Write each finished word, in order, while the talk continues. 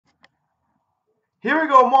Here we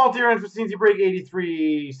go. Multi-run for C&C break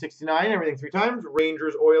 83-69. Everything three times.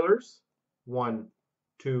 Rangers, Oilers. 1,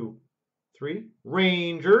 2, 3.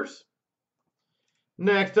 Rangers.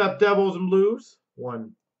 Next up, Devils and Blues.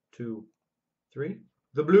 1, 2, 3.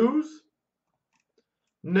 The Blues.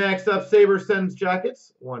 Next up, Sabres, Sens,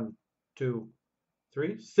 Jackets. 1, 2,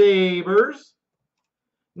 3. Sabres.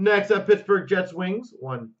 Next up, Pittsburgh, Jets, Wings.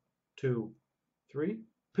 1, 2, 3.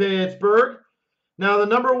 Pittsburgh. Now the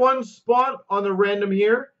number one spot on the random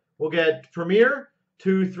here will get Premier.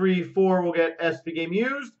 2, 3, 4 will get SP Game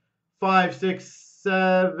Used. 5, 6,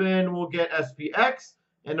 7 will get SPX.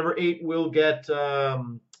 And number 8 will get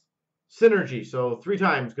Synergy. So 3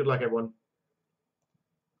 times. Good luck, everyone.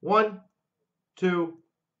 1, 2,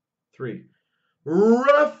 3.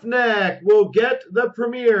 Roughneck will get the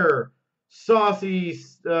Premier. Saucy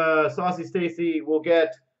Stacy will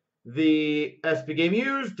get the SP Game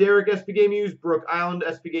Used. Derek SP Game Used. Brook Island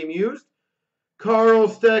SP Game Used. Carl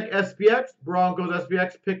Steck SPX. Broncos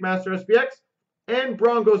SPX. Pickmaster SPX. And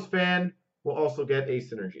Broncos fan will also get a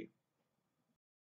Synergy.